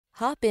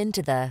Hop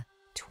into the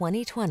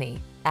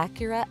 2020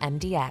 Acura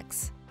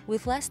MDX.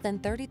 With less than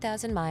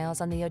 30,000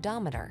 miles on the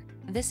odometer,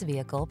 this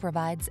vehicle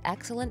provides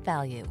excellent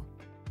value.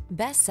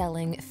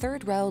 Best-selling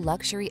third-row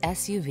luxury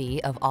SUV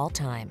of all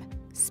time.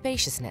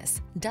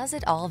 Spaciousness,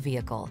 does-it-all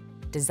vehicle.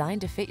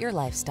 Designed to fit your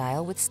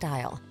lifestyle with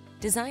style.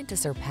 Designed to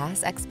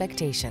surpass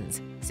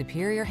expectations.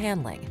 Superior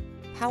handling.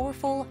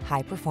 Powerful,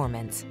 high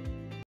performance.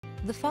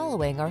 The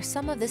following are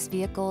some of this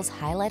vehicle's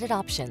highlighted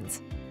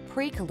options: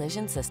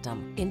 pre-collision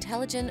system,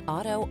 intelligent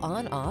auto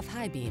on-off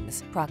high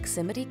beams,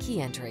 proximity key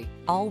entry,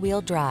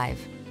 all-wheel drive,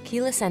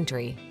 keyless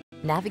entry,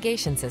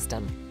 navigation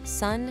system,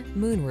 sun,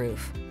 moonroof,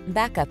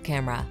 backup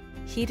camera,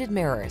 heated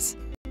mirrors,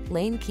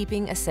 lane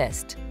keeping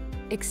assist.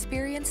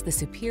 Experience the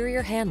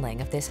superior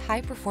handling of this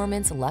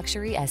high-performance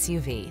luxury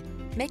SUV.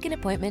 Make an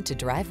appointment to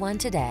drive one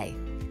today.